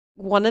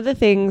One of the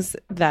things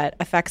that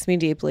affects me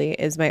deeply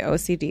is my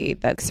OCD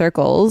that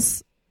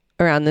circles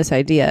around this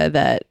idea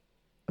that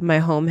my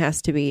home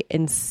has to be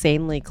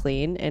insanely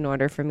clean in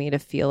order for me to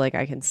feel like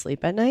I can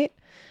sleep at night.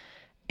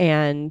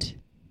 And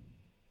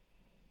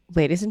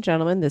ladies and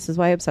gentlemen, this is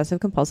why obsessive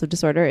compulsive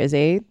disorder is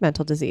a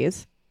mental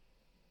disease.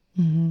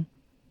 Mm-hmm.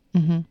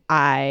 Mm-hmm.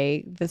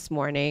 I, this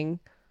morning,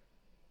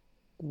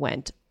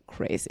 went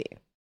crazy.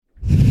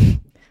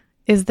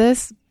 Is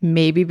this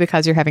maybe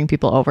because you're having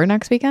people over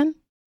next weekend?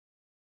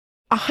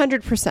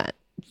 100%.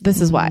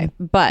 This is why.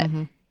 But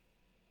Mm-hmm.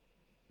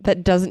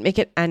 that doesn't make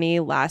it any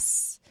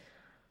less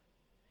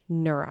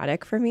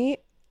neurotic for me.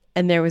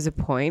 And there was a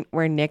point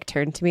where Nick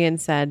turned to me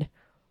and said,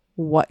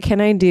 "What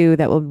can I do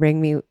that will bring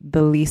me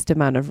the least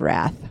amount of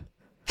wrath?"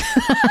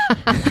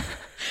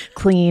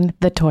 Clean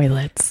the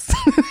toilets.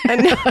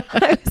 And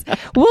I was,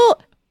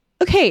 well,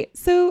 okay,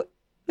 so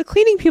the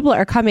cleaning people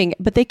are coming,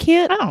 but they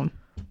can't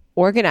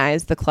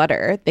organize the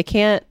clutter. They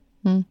can't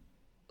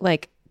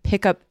like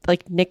pick up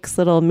like Nick's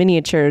little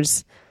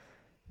miniatures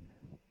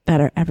that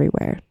are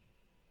everywhere.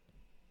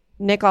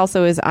 Nick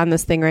also is on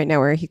this thing right now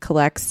where he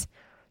collects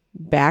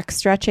back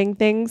stretching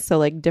things. So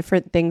like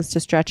different things to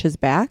stretch his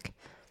back.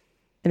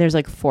 And there's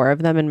like 4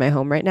 of them in my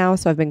home right now.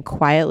 So I've been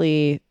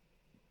quietly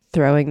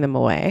throwing them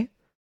away.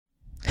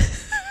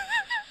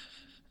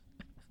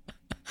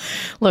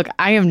 Look,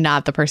 I am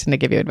not the person to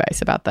give you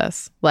advice about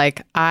this.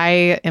 Like,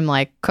 I am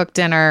like, cook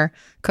dinner,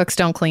 cooks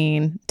don't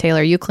clean.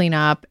 Taylor, you clean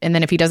up. And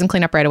then if he doesn't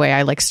clean up right away,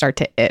 I like start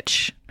to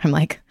itch. I'm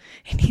like,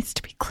 it needs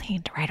to be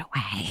cleaned right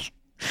away.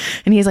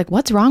 And he's like,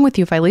 what's wrong with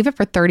you? If I leave it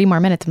for 30 more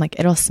minutes, I'm like,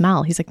 it'll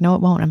smell. He's like, no,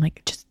 it won't. I'm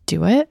like, just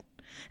do it.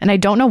 And I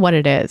don't know what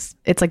it is.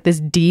 It's like this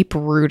deep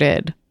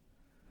rooted.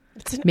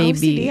 It's an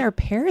OCD. Our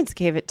parents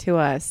gave it to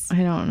us.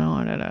 I don't know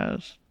what it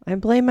is. I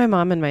blame my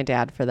mom and my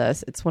dad for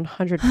this. It's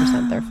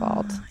 100% their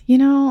fault. You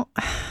know,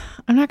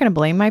 I'm not going to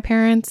blame my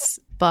parents,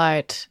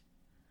 but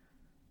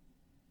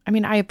I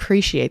mean, I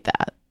appreciate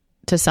that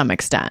to some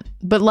extent.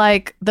 But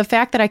like the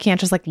fact that I can't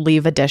just like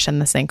leave a dish in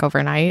the sink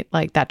overnight,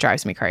 like that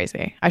drives me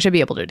crazy. I should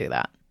be able to do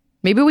that.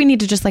 Maybe we need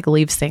to just like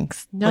leave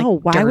sinks. No,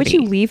 like, why dirty. would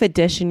you leave a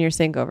dish in your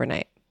sink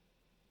overnight?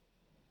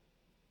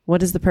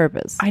 What is the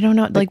purpose? I don't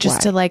know. Like just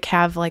why? to like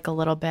have like a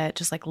little bit,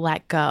 just like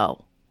let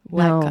go.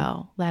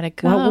 No. Let it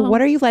go.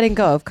 What are you letting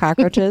go of?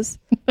 Cockroaches?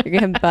 You're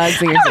gonna have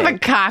bugs in your I don't have a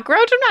sink.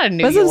 cockroach. I'm not in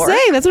New That's York. what I'm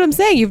saying. That's what I'm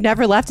saying. You've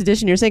never left a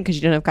dish in your sink because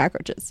you didn't have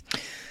cockroaches.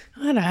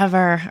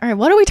 Whatever. All right.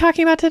 What are we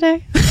talking about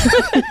today?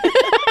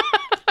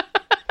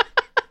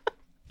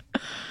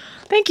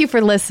 Thank you for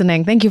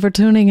listening. Thank you for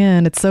tuning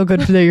in. It's so good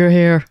that you're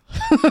here.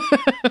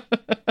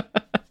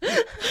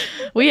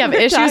 We have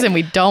issues and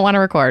we don't want to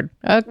record.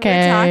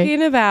 Okay. We're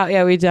talking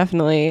about, we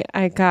definitely,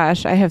 I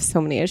have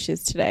so many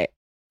issues today.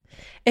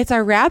 It's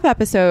our wrap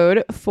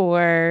episode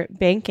for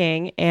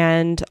banking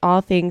and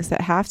all things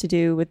that have to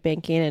do with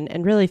banking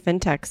and really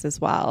fintechs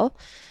as well,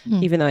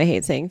 even though I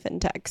hate saying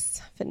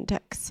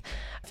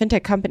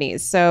fintech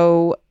companies.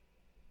 So,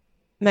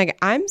 Meg,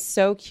 I'm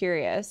so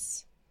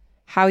curious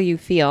how you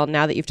feel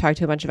now that you've talked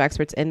to a bunch of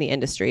experts in the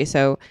industry.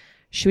 So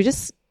should we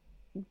just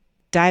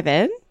dive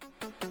in?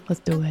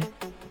 Let's do it.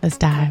 Let's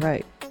dive. All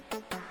right.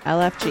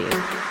 LFG.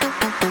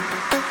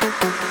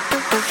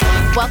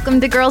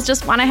 Welcome to Girls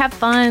Just Want to Have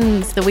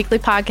Funds, the weekly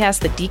podcast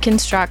that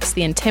deconstructs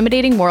the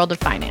intimidating world of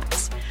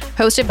finance.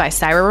 Hosted by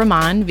Syra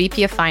Rahman,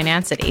 VP of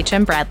Finance at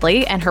H.M.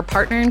 Bradley, and her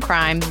partner in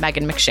crime,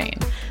 Megan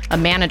McShane, a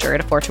manager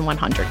at a Fortune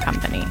 100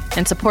 company,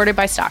 and supported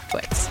by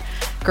StockTwits.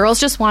 Girls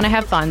Just Want to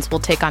Have Funds will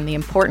take on the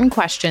important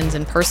questions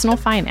in personal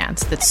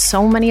finance that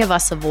so many of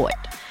us avoid,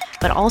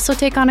 but also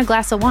take on a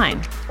glass of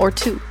wine or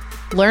two.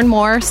 Learn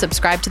more,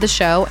 subscribe to the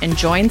show, and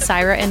join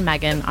Syra and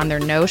Megan on their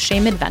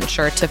no-shame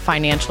adventure to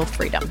financial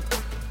freedom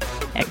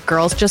at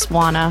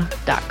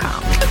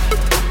girlsjustwanna.com.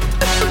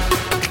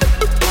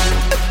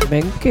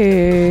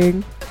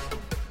 Banking.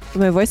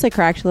 My voice like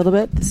cracked a little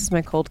bit. This is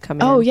my cold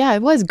coming in. Oh, yeah,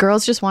 it was.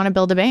 Girls Just Want to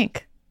Build a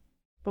Bank.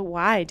 But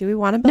why? Do we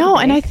want to build a No,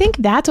 bank? and I think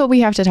that's what we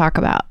have to talk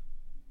about.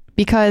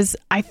 Because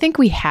I think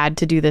we had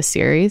to do this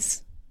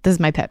series. This is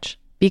my pitch.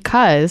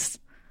 Because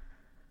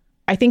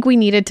I think we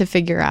needed to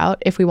figure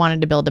out if we wanted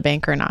to build a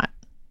bank or not.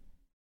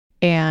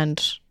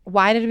 And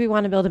why did we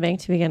want to build a bank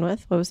to begin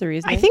with? What was the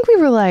reason? I think we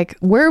were like,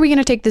 where are we going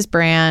to take this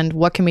brand?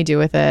 What can we do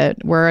with it?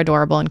 We're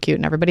adorable and cute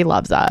and everybody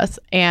loves us.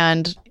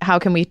 And how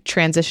can we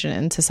transition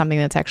into something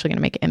that's actually going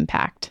to make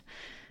impact?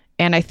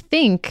 And I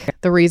think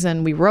the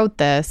reason we wrote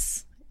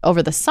this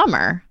over the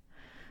summer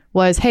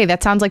was, hey,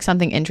 that sounds like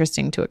something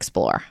interesting to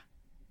explore.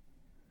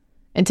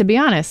 And to be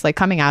honest, like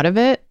coming out of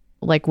it,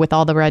 like with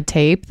all the red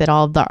tape that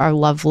our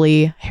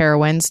lovely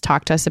heroines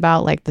talked to us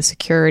about, like the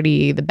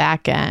security, the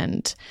back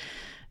end,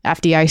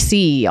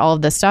 FDIC, all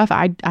of this stuff,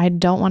 I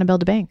don't want to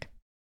build a bank.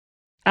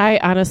 I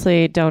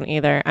honestly don't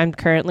either. I'm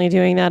currently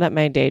doing that at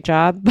my day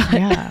job. But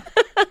Yeah.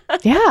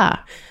 Yeah.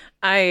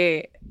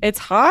 It's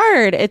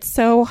hard. It's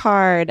so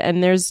hard.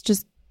 And there's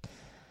just,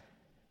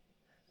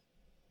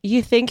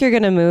 you think you're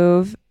going to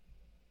move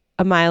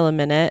a mile a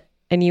minute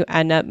and you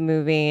end up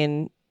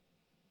moving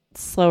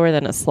slower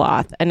than a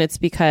sloth. And it's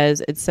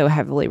because it's so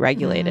heavily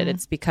regulated.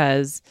 It's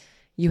because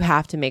you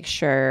have to make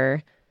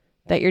sure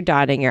that you're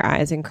dotting your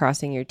I's and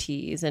crossing your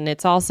T's. And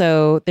it's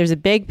also, there's a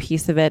big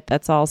piece of it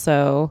that's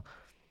also,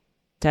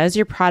 does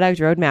your product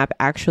roadmap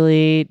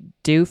actually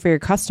do for your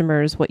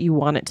customers what you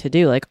want it to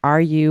do? Like, are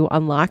you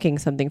unlocking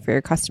something for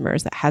your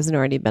customers that hasn't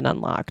already been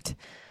unlocked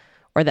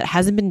or that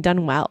hasn't been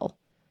done well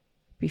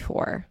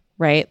before,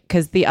 right?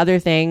 Because the other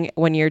thing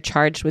when you're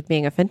charged with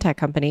being a fintech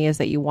company is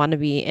that you want to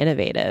be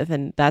innovative,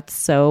 and that's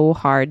so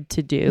hard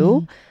to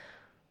do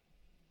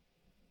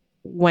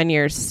when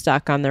you're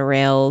stuck on the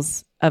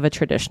rails of a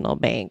traditional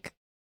bank.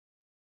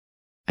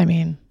 I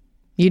mean,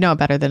 you know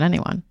better than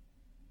anyone.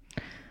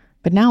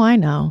 But now I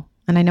know,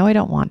 and I know I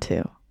don't want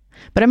to.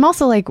 But I'm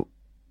also like,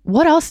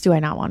 what else do I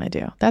not want to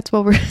do? That's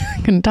what we're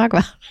going to talk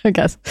about, I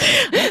guess.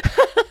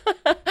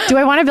 Do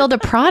I want to build a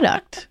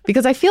product?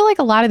 Because I feel like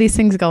a lot of these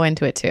things go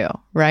into it too,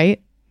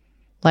 right?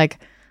 Like,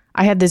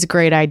 I had this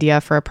great idea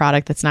for a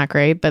product that's not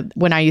great, but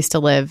when I used to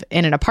live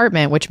in an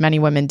apartment, which many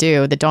women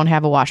do, that don't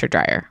have a washer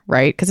dryer,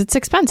 right? Because it's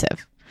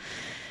expensive.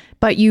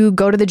 But you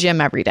go to the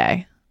gym every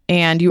day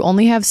and you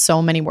only have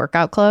so many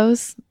workout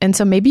clothes. And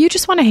so maybe you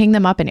just want to hang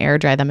them up and air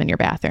dry them in your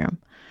bathroom.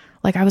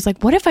 Like, I was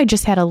like, what if I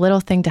just had a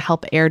little thing to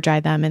help air dry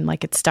them and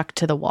like it's stuck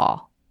to the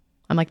wall?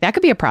 I'm like, that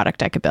could be a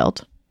product I could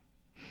build.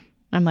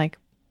 I'm like,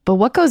 but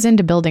what goes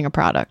into building a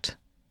product?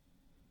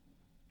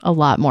 A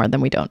lot more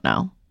than we don't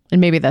know.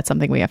 And maybe that's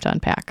something we have to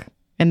unpack.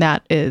 And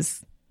that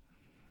is,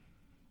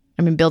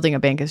 I mean, building a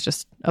bank is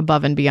just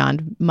above and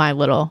beyond my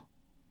little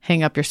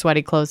hang up your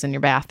sweaty clothes in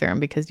your bathroom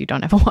because you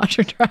don't have a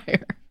washer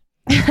dryer.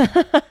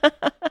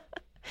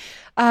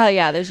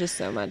 Yeah, there's just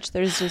so much.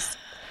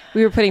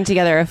 We were putting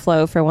together a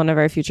flow for one of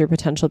our future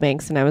potential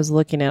banks, and I was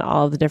looking at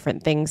all the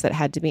different things that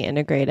had to be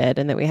integrated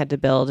and that we had to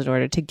build in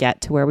order to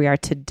get to where we are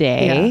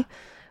today,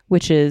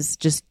 which is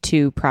just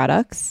 2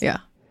 products. Yeah.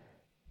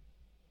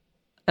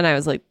 And I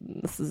was like,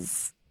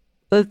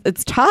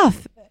 it's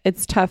tough.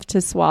 It's tough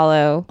to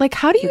swallow. Like,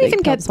 how do you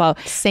even get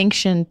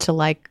sanctioned to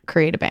like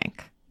create a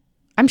bank?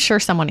 I'm sure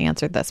someone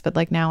answered this, but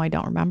like now I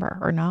don't remember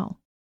or know.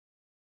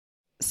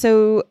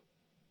 So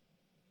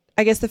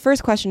I guess the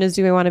first question is,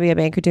 do we want to be a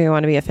bank or do we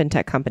want to be a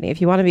fintech company?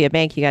 If you want to be a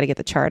bank, you got to get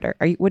the charter.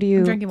 I'm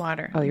drinking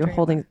water. Oh, you're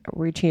holding, water.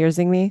 Were you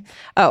cheersing me?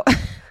 Oh,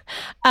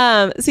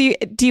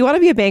 do you want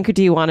to be a bank or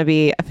do you want to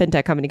be a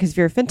fintech company? Because if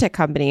you're a fintech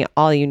company,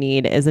 all you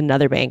need is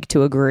another bank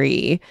to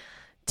agree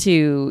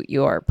to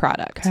your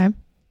product. Okay.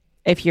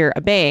 If you're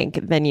a bank,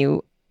 then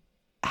you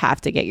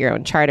have to get your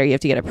own charter. You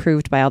have to get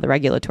approved by all the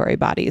regulatory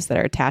bodies that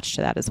are attached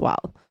to that as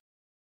well.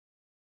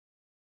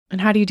 And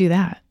how do you do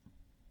that?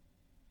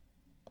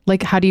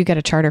 Like, how do you get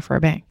a charter for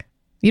a bank?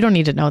 You don't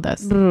need to know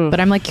this, but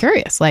I'm like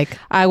curious. Like,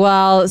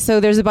 so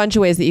there's a bunch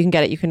of ways that you can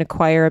get it. You can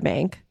acquire a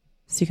bank,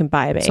 so you can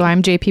buy a bank. So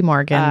I'm JP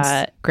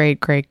Morgan's great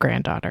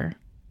granddaughter,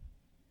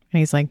 and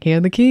he's like, here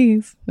are the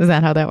keys. Is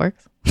that how that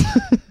works?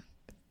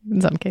 In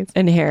some cases,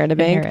 inherit a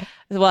bank.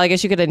 Well, I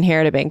guess you could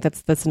inherit a bank.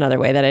 That's another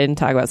way that I didn't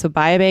talk about. So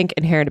buy a bank,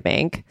 inherit a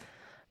bank.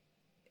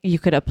 You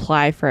could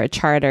apply for a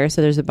charter.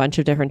 So there's a bunch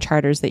of different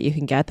charters that you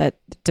can get that,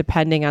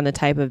 depending on the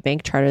type of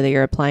bank charter that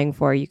you're applying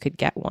for, you could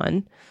get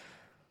one.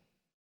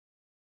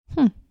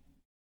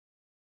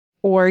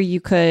 Or you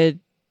could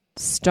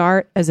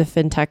start as a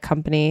fintech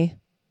company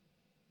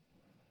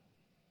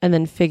and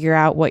then figure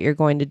out what you're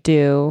going to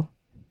do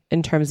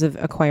in terms of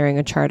acquiring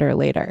a charter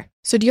later.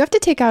 So do you have to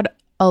take out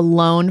a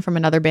loan from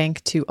another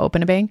bank to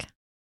open a bank?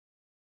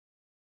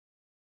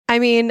 I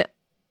mean,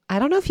 I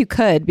don't know if you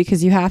could,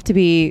 because you have to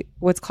be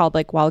what's called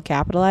like well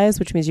capitalized,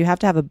 which means you have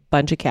to have a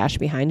bunch of cash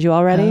behind you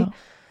already. Oh.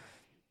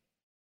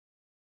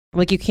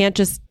 Like you can't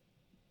just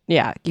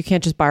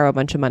borrow a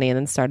bunch of money and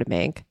then start a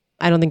bank.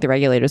 I don't think the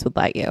regulators would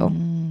let you.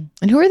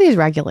 And who are these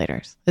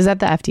regulators? Is that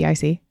the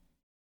FDIC?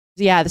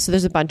 Yeah, so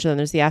there's a bunch of them.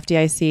 There's the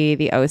FDIC,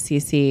 the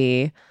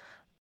OCC,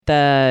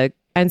 the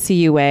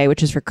NCUA,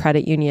 which is for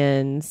credit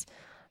unions.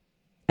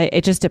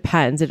 It just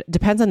depends. It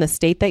depends on the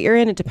state that you're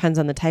in. It depends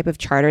on the type of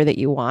charter that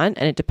you want.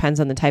 And it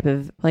depends on the type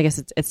of, well, I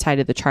guess it's tied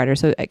to the charter.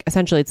 So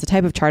essentially it's the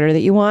type of charter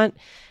that you want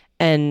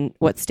and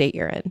what state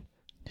you're in.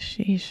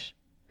 Sheesh.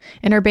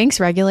 And are banks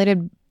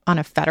regulated on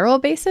a federal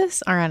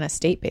basis or on a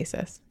state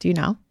basis? Do you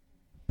know?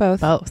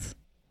 Both.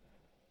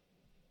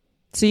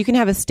 So you can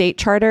have a state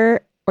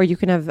charter or you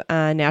can have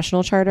a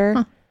national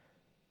charter.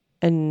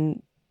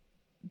 And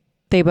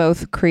they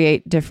both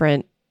create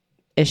different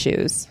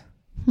issues.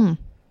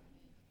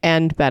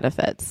 And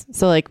benefits.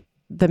 So like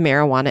the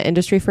marijuana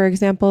industry, for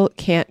example,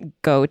 can't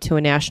go to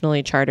a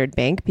nationally chartered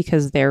bank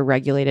because they're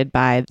regulated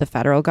by the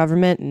federal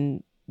government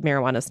and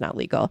marijuana is not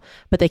legal.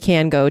 But they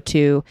can go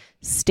to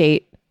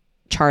state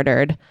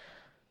chartered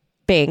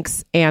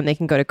banks and they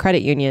can go to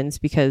credit unions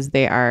because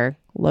they are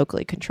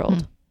locally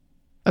controlled.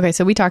 Okay,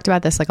 so we talked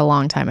about this like a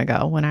long time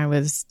ago when I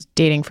was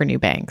dating for new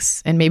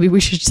banks. And maybe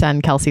we should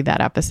send Kelsey that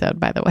episode,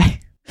 by the way.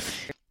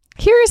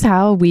 Here's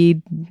how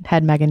we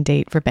had Megan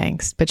date for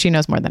banks, but she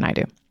knows more than I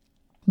do.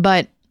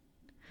 But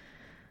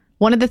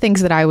one of the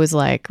things that I was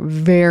like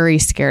very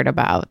scared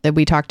about that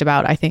we talked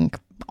about, I think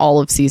all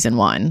of season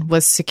 1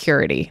 was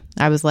security.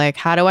 I was like,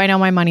 how do I know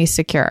my money's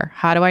secure?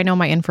 How do I know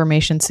my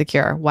information's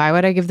secure? Why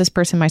would I give this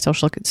person my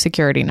social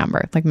security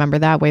number? Like, remember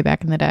that way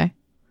back in the day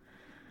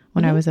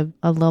when I was a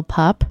little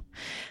pup?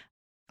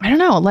 I don't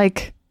know.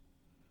 Like,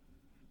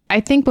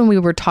 I think when we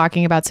were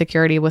talking about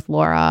security with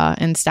Laura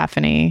and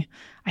Stephanie,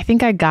 I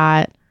think I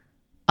got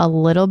a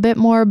little bit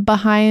more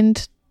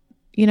behind,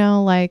 you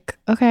know, like,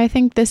 okay, I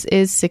think this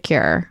is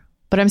secure,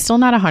 but I'm still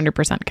not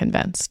 100%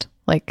 convinced.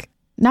 Like,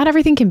 not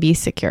everything can be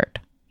secured,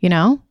 you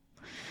know?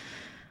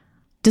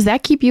 Does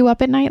that keep you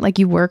up at night? Like,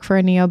 you work for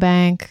a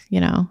neobank,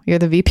 you know, you're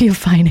the VP of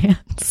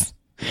finance.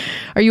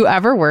 Are you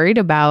ever worried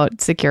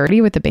about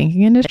security with the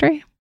banking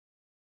industry?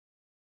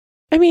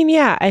 I mean,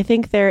 yeah, I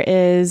think there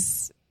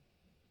is.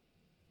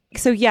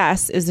 So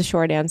yes, is the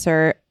short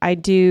answer. I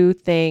do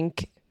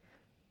think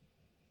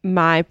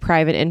my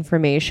private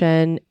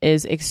information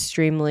is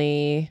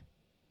extremely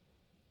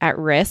at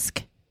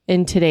risk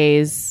in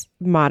today's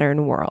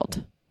modern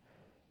world.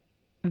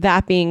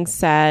 That being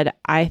said,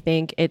 I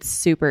think it's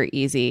super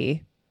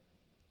easy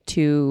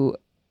to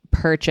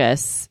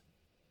purchase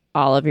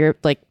all of your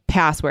like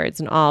passwords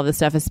and all of the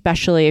stuff,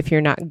 especially if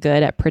you're not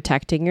good at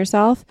protecting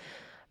yourself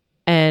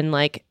and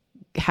like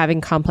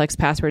having complex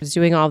passwords,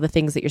 doing all the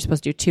things that you're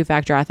supposed to do,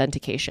 two-factor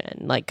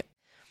authentication, like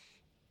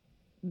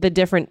the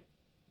different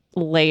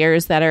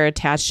layers that are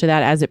attached to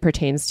that as it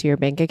pertains to your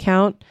bank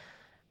account.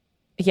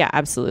 Yeah,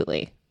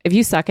 absolutely. If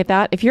you suck at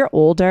that, if you're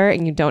older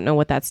and you don't know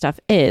what that stuff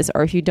is,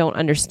 or if you don't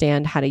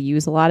understand how to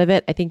use a lot of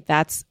it, I think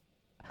that's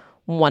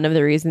one of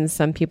the reasons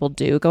some people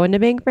do go into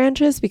bank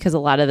branches, because a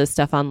lot of the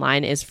stuff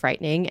online is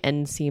frightening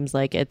and seems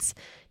like it's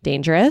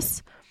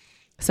dangerous.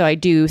 So I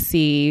do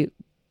see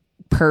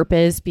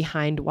purpose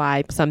behind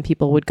why some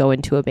people would go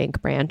into a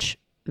bank branch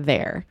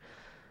there.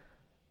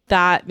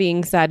 That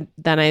being said,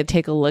 then I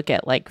take a look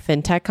at like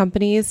fintech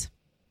companies,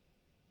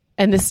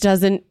 and this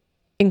doesn't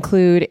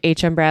include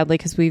HM Bradley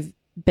because we've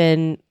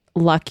been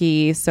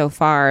lucky so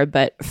far,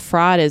 but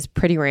fraud is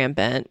pretty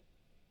rampant,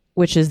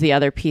 which is the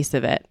other piece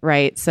of it,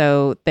 right?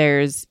 So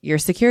there's your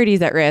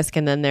security's at risk,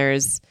 and then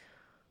there's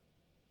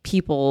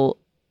people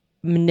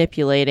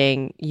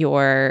manipulating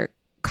your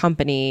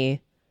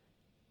company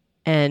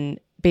and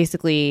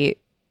basically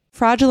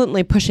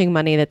fraudulently pushing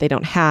money that they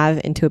don't have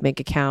into a bank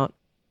account,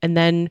 and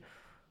then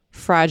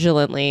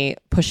fraudulently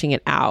pushing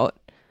it out,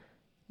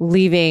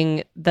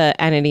 leaving the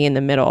entity in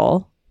the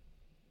middle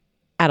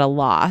at a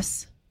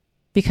loss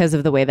because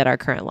of the way that our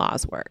current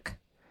laws work.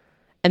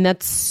 And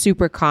that's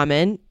super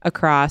common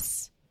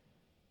across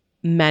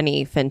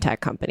many fintech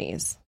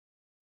companies.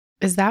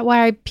 Is that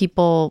why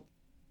people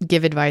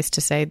give advice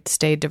to say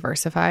stay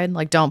diversified?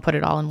 Like, don't put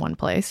it all in one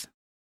place?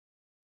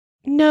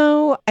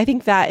 No, I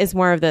think that is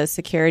more of the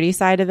security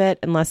side of it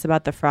and less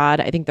about the fraud.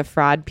 I think the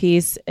fraud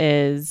piece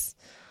is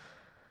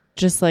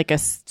just like a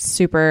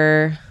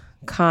super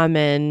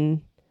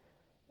common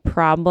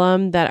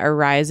problem that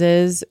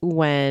arises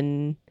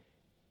when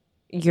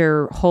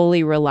you're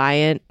wholly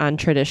reliant on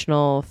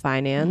traditional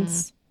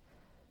finance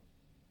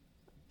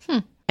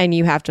and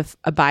you have to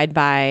abide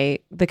by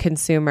the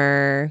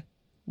consumer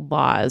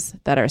laws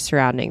that are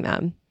surrounding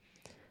them.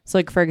 So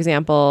like, for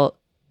example,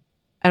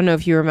 I don't know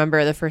if you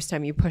remember the first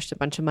time you pushed a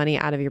bunch of money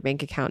out of your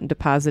bank account and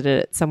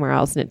deposited it somewhere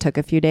else and it took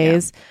a few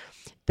days. Yeah.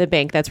 The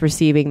bank that's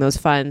receiving those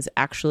funds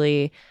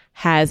actually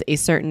has a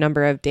certain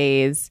number of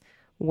days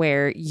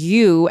where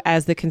you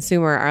as the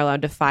consumer are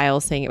allowed to file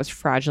saying it was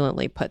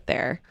fraudulently put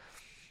there.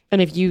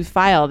 And if you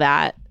file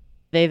that,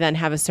 they then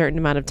have a certain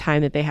amount of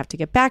time that they have to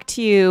get back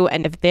to you.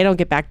 And if they don't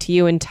get back to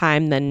you in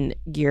time, then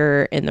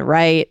you're in the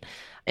right.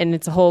 And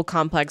it's a whole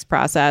complex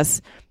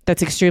process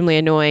that's extremely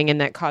annoying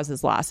and that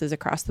causes losses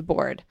across the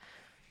board.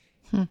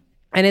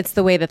 And it's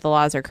the way that the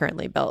laws are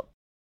currently built.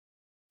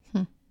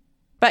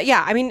 But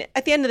yeah, I mean,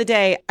 at the end of the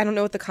day, I don't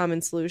know what the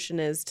common solution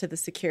is to the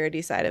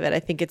security side of it.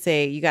 I think it's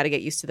you got to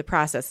get used to the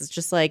process. It's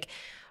just like,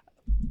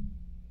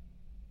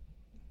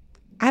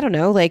 I don't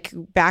know, like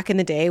back in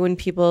the day when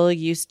people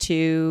used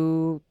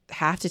to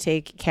have to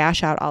take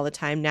cash out all the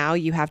time. Now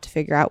you have to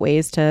figure out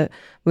ways to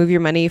move your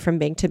money from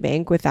bank to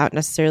bank without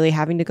necessarily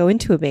having to go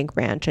into a bank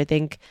branch. I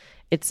think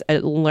it's a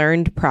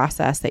learned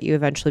process that you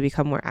eventually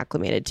become more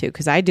acclimated to,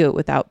 because I do it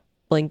without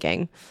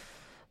blinking.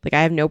 Like,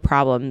 I have no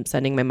problem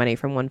sending my money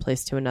from one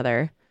place to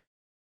another.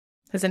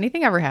 Has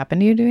anything ever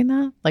happened to you doing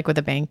that? Like with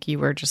a bank, you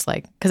were just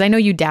like, because I know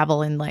you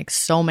dabble in like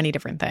so many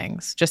different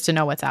things just to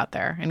know what's out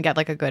there and get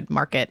like a good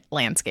market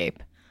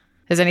landscape.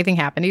 Has anything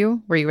happened to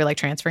you where you were like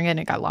transferring it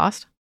and it got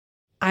lost?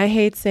 I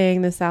hate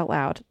saying this out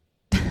loud.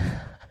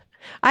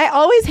 I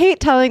always hate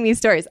telling these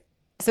stories.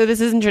 So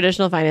this isn't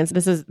traditional finance.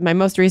 This is my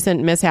most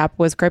recent mishap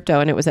was crypto.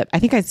 And it was I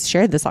think I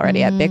shared this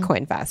already at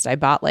Bitcoin Fest. I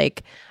bought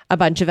like a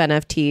bunch of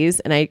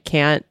NFTs and I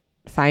can't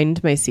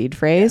find my seed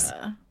phrase.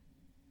 Yeah.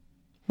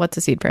 What's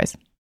a seed phrase?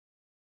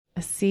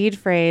 A seed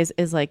phrase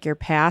is like your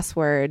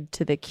password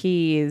to the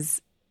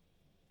keys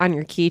on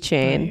your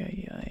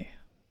keychain.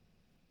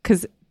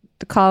 Because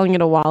calling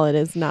it a wallet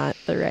is not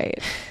the right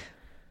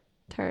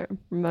term.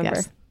 Remember?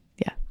 Yes.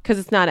 Yeah. Because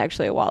it's not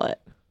actually a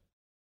wallet.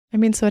 I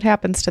mean, so it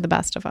happens to the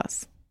best of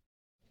us.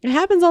 It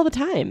happens all the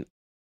time.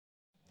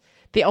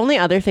 The only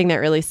other thing that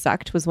really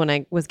sucked was when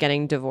I was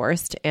getting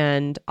divorced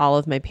and all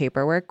of my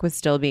paperwork was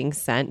still being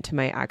sent to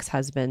my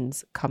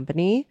ex-husband's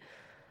company.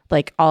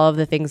 Like all of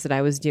the things that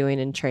I was doing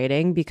in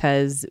trading,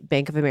 because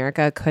Bank of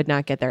America could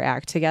not get their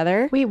act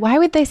together. Wait, why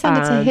would they send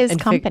it to his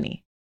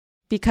company?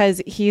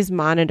 Because he's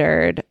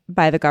monitored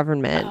by the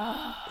government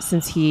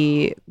since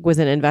he was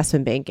in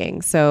investment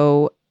banking.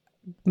 So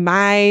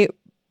my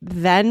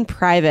then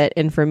private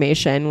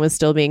information was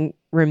still being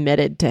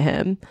remitted to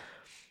him.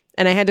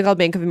 And I had to call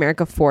Bank of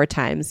America 4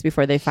 times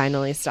before they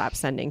finally stopped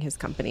sending his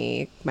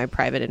company my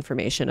private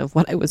information of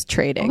what I was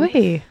trading.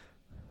 Wait.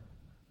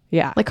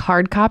 Yeah. Like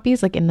hard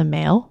copies, like in the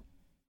mail?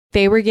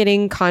 They were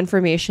getting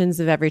confirmations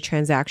of every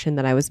transaction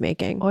that I was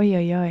making. Oy,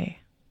 oy, oy.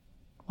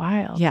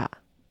 Wild. Yeah.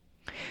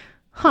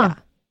 Huh.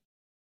 Yeah.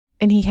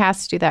 And he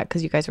has to do that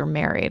because you guys were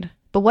married.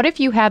 But what if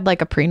you had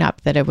like a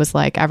prenup that it was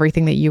like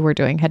everything that you were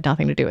doing had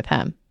nothing to do with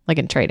him, like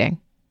in trading?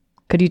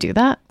 Could you do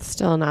that?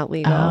 Still not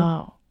legal.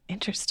 Oh,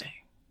 interesting.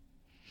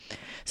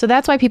 So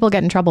that's why people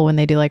get in trouble when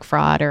they do like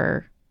fraud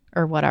or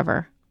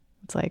whatever.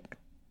 It's like,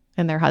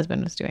 and their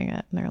husband was doing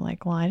it. And they're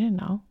like, well, I didn't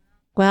know.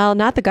 Well,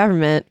 not the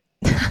government.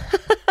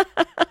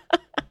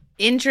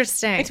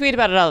 Interesting. I tweet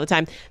about it all the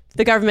time.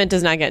 The government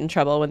does not get in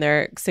trouble when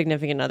they're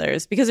significant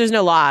others because there's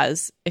no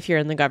laws if you're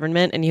in the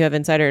government and you have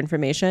insider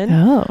information.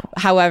 Oh.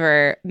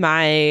 However,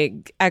 my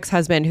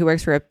ex-husband who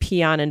works for a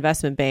peon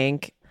investment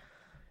bank,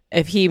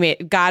 if he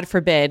made, God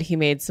forbid, he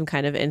made some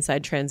kind of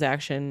inside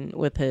transaction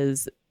with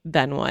his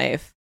then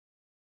wife.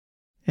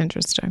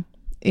 Interesting.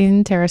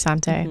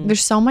 Interessante. Mm-hmm.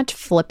 There's so much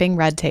flipping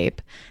red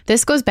tape.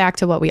 This goes back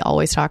to what we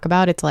always talk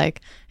about. It's like,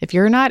 if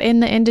you're not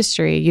in the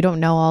industry, you don't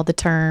know all the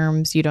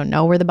terms, you don't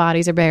know where the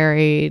bodies are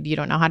buried, you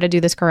don't know how to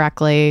do this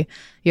correctly.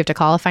 You have to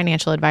call a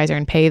financial advisor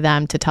and pay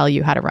them to tell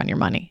you how to run your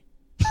money.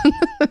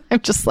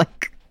 I'm just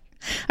like,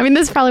 I mean,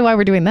 this is probably why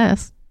we're doing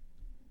this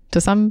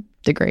to some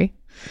degree,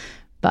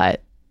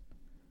 but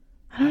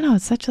I don't know.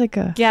 It's such like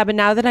a... Yeah, but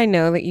now that I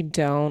know that you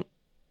don't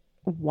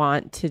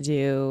want to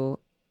do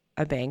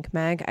a bank,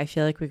 Meg, I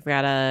feel like we've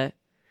got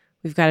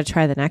to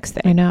try the next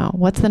thing. I know.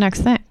 What's the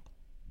next thing?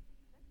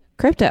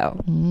 Crypto.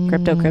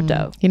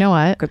 Crypto. You know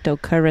what?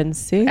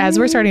 Cryptocurrency. As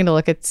we're starting to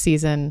look at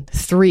season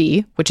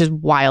 3, which is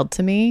wild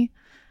to me,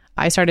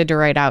 I started to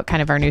write out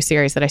kind of our new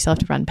series that I still have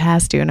to run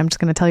past you, and I'm just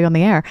going to tell you on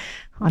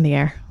the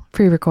air,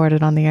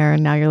 pre-recorded on the air,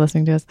 and now you're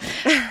listening to us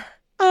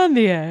on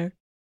the air.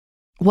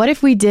 What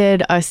if we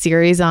did a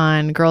series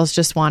on girls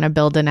just want to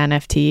build an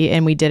NFT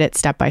and we did it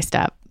step by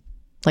step,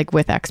 like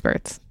with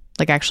experts?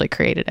 Like actually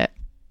created it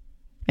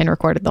and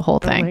recorded the whole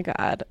thing. Oh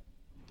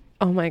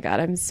my God.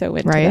 I'm so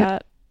into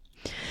that.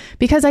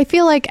 Because I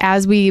feel like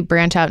as we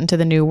branch out into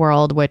the new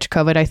world, which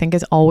COVID I think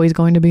is always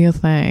going to be a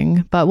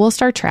thing, but we'll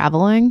start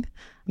traveling,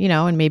 you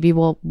know, and maybe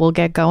we'll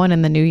get going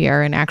in the new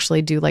year and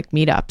actually do like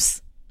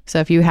meetups. So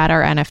if you had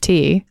our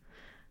NFT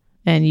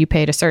and you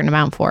paid a certain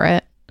amount for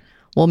it,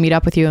 we'll meet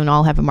up with you and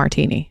all have a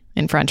martini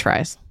and French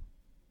fries.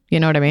 You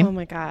know what I mean? Oh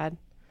my God.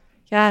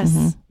 Yes.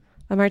 Mm-hmm.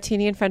 A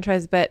martini and French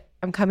fries, but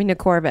I'm coming to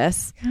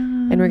Corvus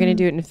and we're going to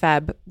do it in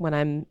Feb when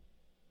I'm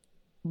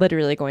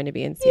literally going to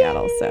be in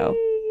Seattle. Yay. So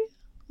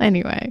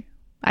anyway,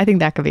 I think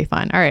that could be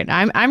fun. All right.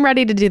 I'm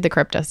ready to do the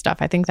crypto stuff.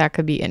 I think that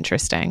could be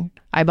interesting.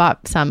 I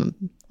bought some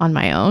on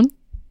my own,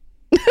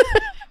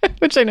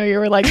 which I know you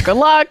were like, good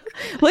luck.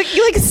 Look,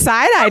 you like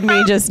side-eyed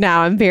me just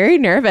now. I'm very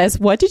nervous.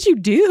 What did you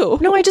do?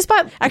 No, I just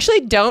bought.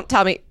 Actually, don't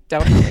tell me.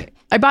 Don't tell me.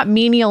 I bought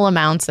menial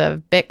amounts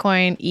of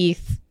Bitcoin,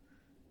 ETH,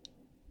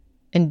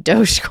 and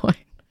Dogecoin.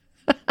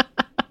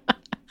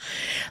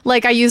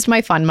 Like I used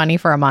my fund money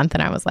for a month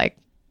and I was like,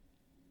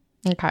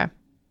 okay,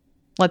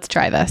 let's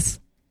try this.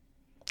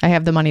 I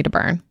have the money to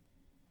burn.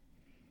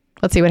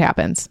 Let's see what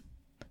happens.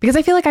 Because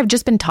I feel like I've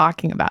just been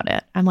talking about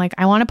it. I'm like,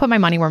 I want to put my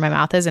money where my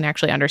mouth is and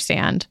actually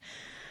understand,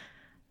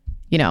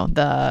 you know,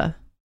 the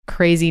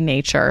crazy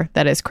nature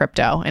that is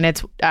crypto. And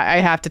I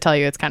have to tell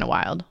you, it's kind of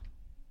wild.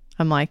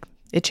 I'm like,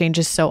 it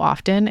changes so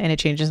often and it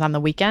changes on the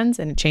weekends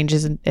and it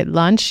changes at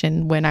lunch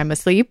and when I'm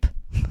asleep.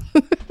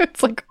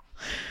 It's like,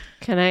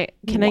 Can I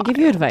give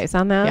you advice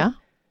on that? Yeah.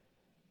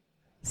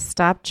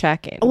 Stop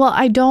checking. Well,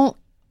 I don't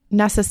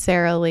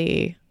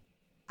necessarily.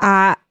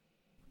 What?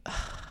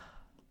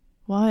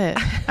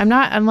 I'm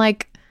not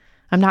like,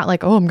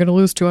 oh, I'm going to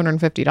lose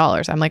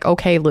 $250. I'm like,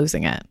 okay,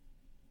 losing it.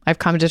 I've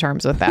come to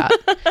terms with that.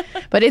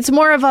 But it's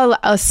more of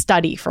a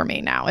study for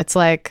me now. It's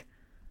like,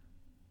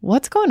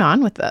 what's going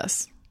on with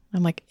this?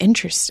 I'm like,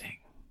 interesting.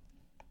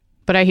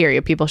 But I hear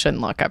you. People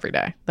shouldn't look every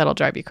day. That'll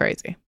drive you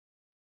crazy.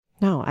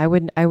 No, I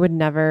would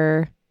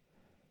never.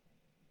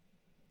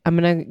 I'm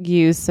going to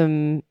use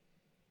some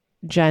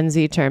Gen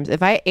Z terms.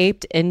 If I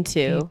aped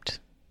into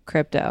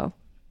crypto.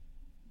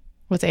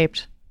 What's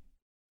aped?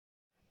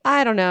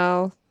 I don't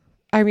know.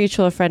 Our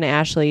mutual friend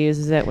Ashley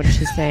uses it when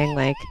she's saying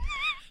like.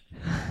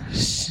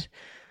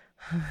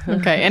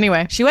 Okay,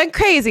 anyway. She went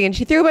crazy and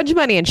she threw a bunch of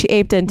money and she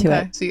aped into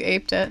it. So you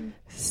aped it.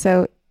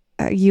 So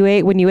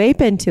when you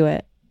ape into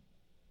it,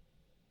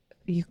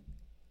 you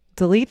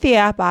delete the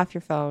app off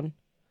your phone,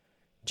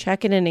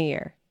 check it in a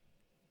year,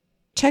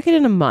 check it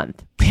in a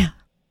month. Yeah.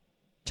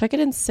 Check it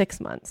in 6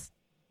 months.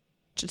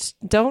 Just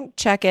don't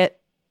check it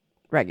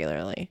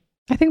regularly.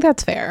 I think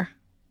that's fair.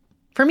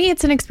 For me,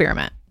 it's an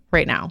experiment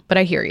right now, but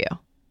I hear you.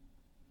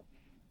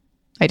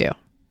 I do.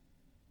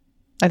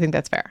 I think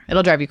that's fair.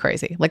 It'll drive you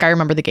crazy. Like I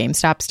remember the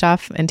GameStop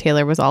stuff and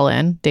Taylor was all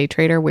in, day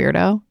trader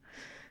weirdo.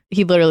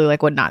 He literally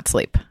like would not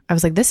sleep. I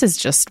was like, this is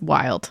just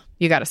wild.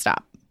 You got to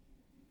stop.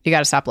 You got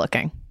to stop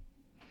looking.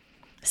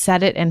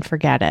 Set it and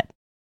forget it.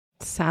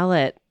 Sell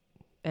it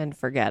and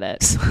forget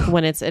it.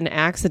 When it's an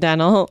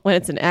accidental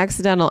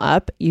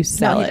up, you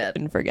sell it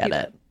and forget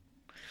it.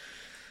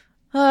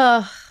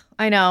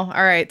 I know.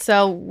 All right.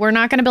 So we're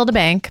not going to build a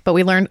bank, but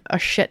we learned a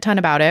shit ton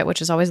about it,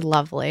 which is always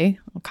lovely.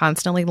 We're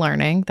constantly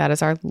learning. That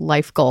is our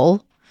life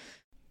goal.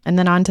 And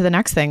then on to the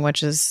next thing,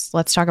 which is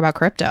let's talk about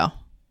crypto.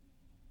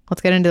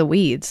 Let's get into the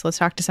weeds. Let's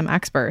talk to some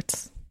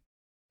experts.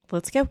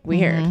 Let's get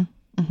weird.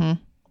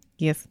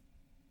 Yes.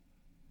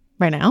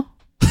 Right now?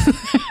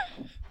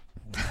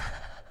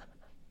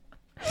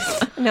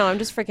 No, I'm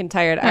just freaking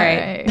tired. All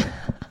right.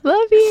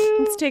 Love you.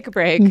 Let's take a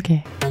break.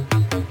 Okay.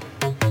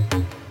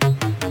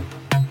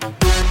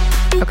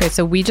 Okay,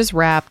 so we just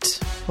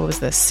wrapped, what was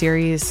this,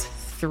 series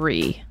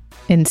 3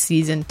 in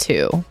season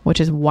 2, which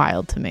is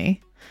wild to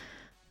me.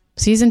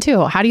 Season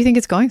 2, how do you think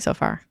it's going so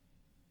far?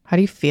 How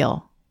do you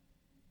feel?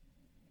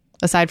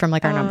 Aside from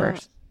like our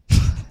numbers.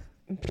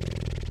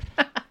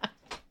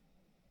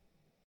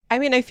 I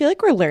mean, I feel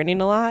like we're learning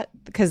a lot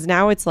because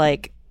now it's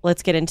like,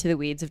 let's get into the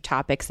weeds of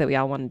topics that we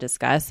all want to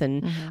discuss.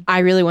 And I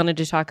really wanted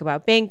to talk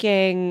about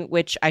banking,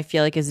 which I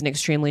feel like is an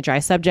extremely dry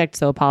subject.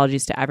 So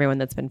apologies to everyone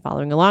that's been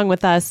following along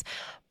with us.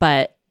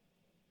 But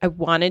I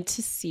wanted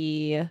to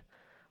see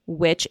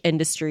which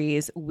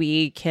industries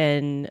we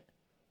can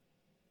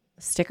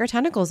stick our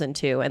tentacles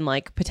into and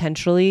like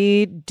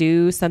potentially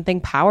do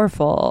something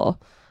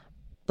powerful,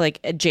 like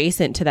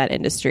adjacent to that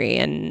industry.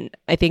 And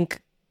I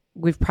think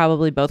we've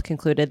probably both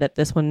concluded that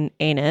this one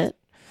ain't it.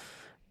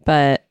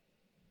 But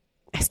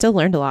I still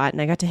learned a lot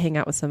and I got to hang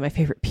out with some of my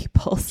favorite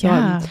people. So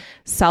I'm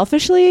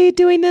selfishly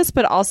doing this,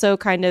 but also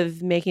kind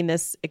of making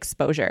this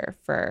exposure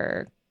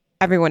for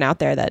everyone out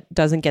there that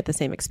doesn't get the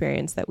same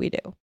experience that we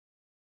do.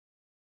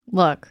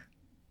 Look,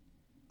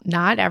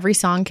 not every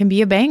song can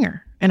be a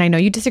banger. And I know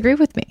you disagree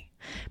with me,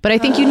 but I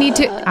think you need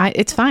to,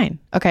 it's fine.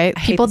 Okay.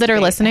 People that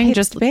are listening,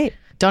 just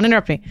don't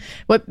interrupt me.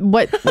 What,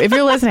 if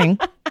you're listening,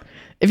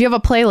 if you have a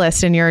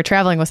playlist and you're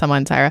traveling with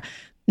someone, Syra,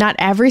 not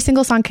every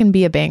single song can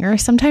be a banger.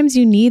 Sometimes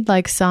you need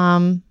like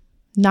some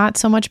not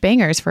so much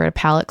bangers for a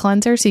palate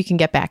cleanser so you can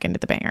get back into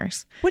the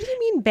bangers. What do you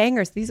mean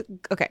bangers? These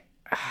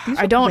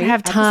I don't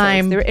have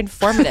time. They were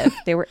informative.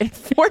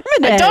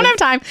 I don't have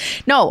time.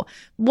 No,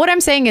 what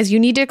I'm saying is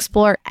you need to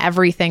explore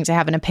everything to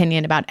have an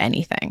opinion about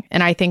anything.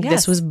 And I think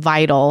this was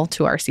vital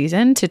to our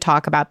season to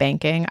talk about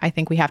banking. I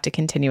think we have to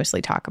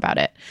continuously talk about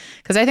it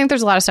because I think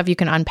there's a lot of stuff you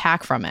can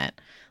unpack from it.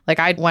 Like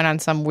I went on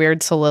some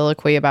weird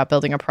soliloquy about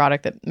building a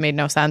product that made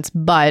no sense.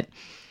 But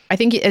I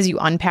think as you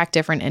unpack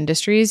different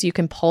industries, you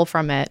can pull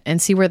from it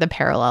and see where the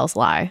parallels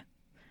lie.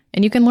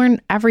 And you can learn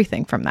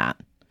everything from that.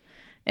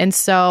 And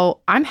so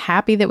I'm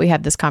happy that we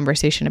had this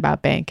conversation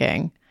about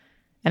banking.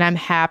 And I'm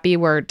happy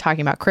we're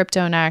talking about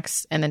crypto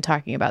next and then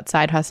talking about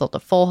side hustle to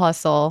full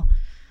hustle.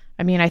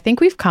 I mean, I think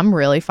we've come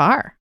really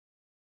far.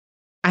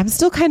 I'm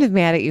still kind of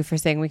mad at you for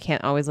saying we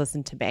can't always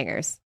listen to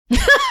bangers.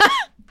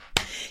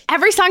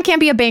 Every song can't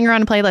be a banger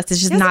on a playlist.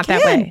 It's just not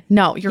that way.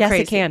 No, you're crazy.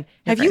 Yes, it can.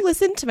 Have you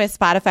listened to my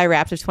Spotify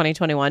Wrapped of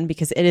 2021?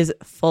 Because it is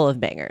full of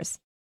bangers.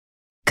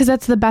 Because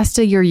that's the best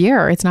of your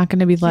year. It's not going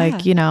to be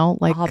like, you know,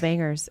 like all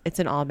bangers. It's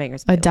an all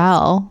bangers playlist.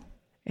 Adele.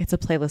 It's a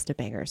playlist of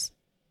bangers.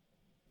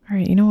 All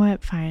right. You know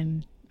what?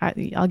 Fine.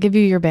 I'll give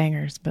you your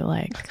bangers, but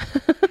like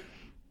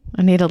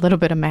I need a little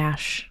bit of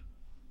mash.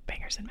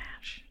 Bangers and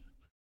mash.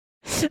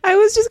 I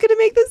was just going to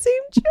make the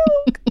same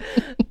joke.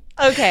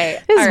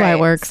 Okay. This is why it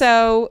works.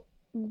 So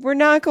we're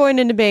not going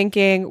into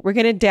banking. We're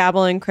going to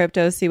dabble in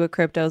crypto, see what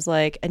crypto's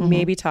like, and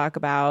maybe talk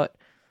about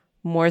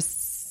more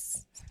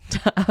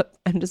stuff.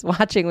 I'm just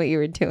watching what you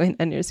were doing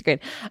on your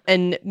screen.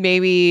 And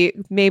maybe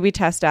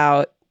test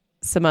out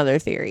some other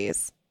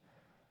theories.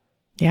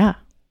 Yeah.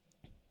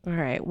 All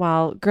right.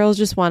 Well, girls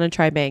just want to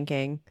try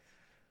banking.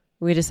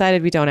 We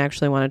decided we don't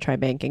actually want to try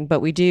banking,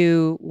 but we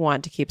do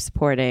want to keep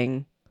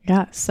supporting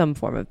some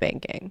form of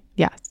banking.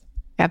 Yes,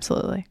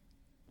 absolutely.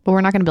 But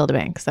we're not going to build a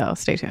bank, so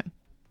stay tuned.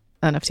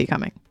 NFT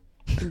coming.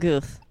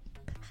 Goof.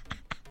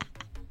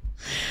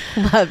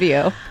 Love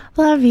you.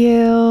 Love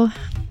you.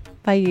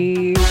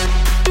 Bye.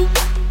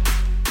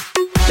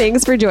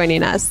 Thanks for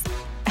joining us.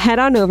 Head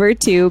on over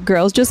to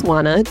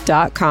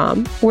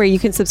girlsjustwanna.com where you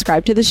can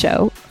subscribe to the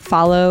show,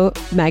 follow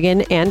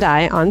Megan and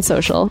I on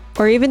social,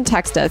 or even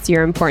text us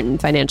your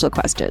important financial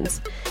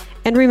questions.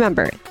 And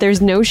remember,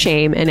 there's no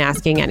shame in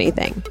asking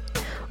anything.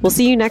 We'll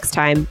see you next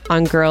time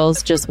on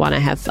Girls Just Wanna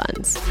Have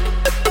Funds.